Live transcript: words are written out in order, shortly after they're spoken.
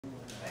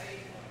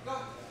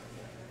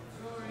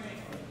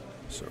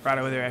So right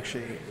away they're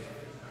actually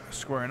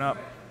squaring up.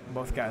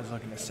 Both guys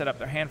looking to set up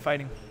their hand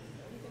fighting.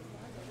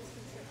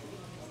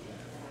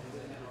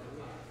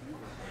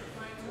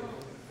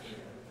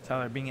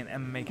 Tyler, being an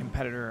MMA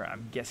competitor,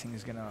 I'm guessing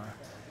is going to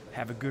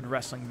have a good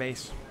wrestling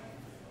base.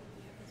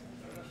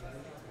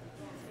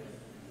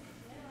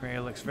 Rene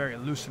looks very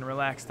loose and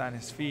relaxed on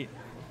his feet.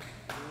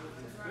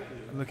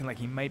 Looking like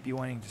he might be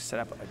wanting to set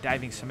up a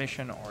diving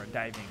submission or a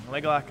diving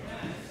leg lock.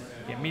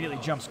 He immediately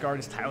jumps guard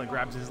as Tyler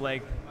grabs his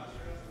leg.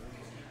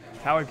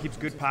 Tyler keeps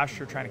good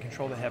posture, trying to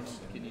control the hips.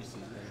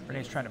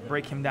 Rene's trying to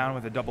break him down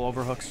with the double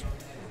overhooks.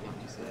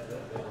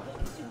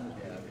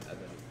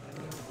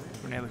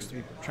 Rene looks to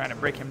be trying to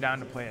break him down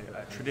to play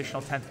a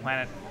traditional 10th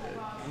planet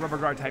rubber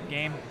guard type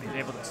game. He's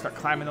able to start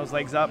climbing those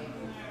legs up.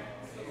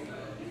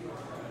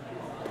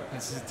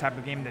 This is the type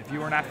of game that if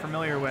you are not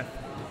familiar with,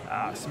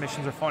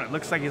 submissions are fun. It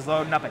looks like he's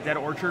loading up a Dead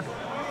Orchard.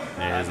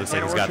 Yeah, it looks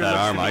like he's got that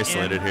arm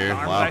isolated here. The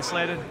arm's wow.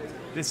 isolated.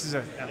 This is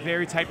a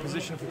very tight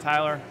position for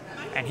Tyler,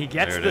 and he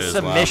gets the is.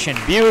 submission.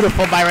 Wow.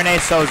 Beautiful by Rene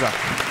Sousa.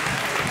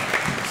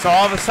 So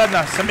all of a sudden,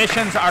 the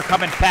submissions are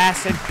coming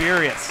fast and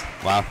furious.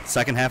 Wow,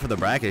 second half of the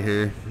bracket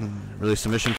here. Really submission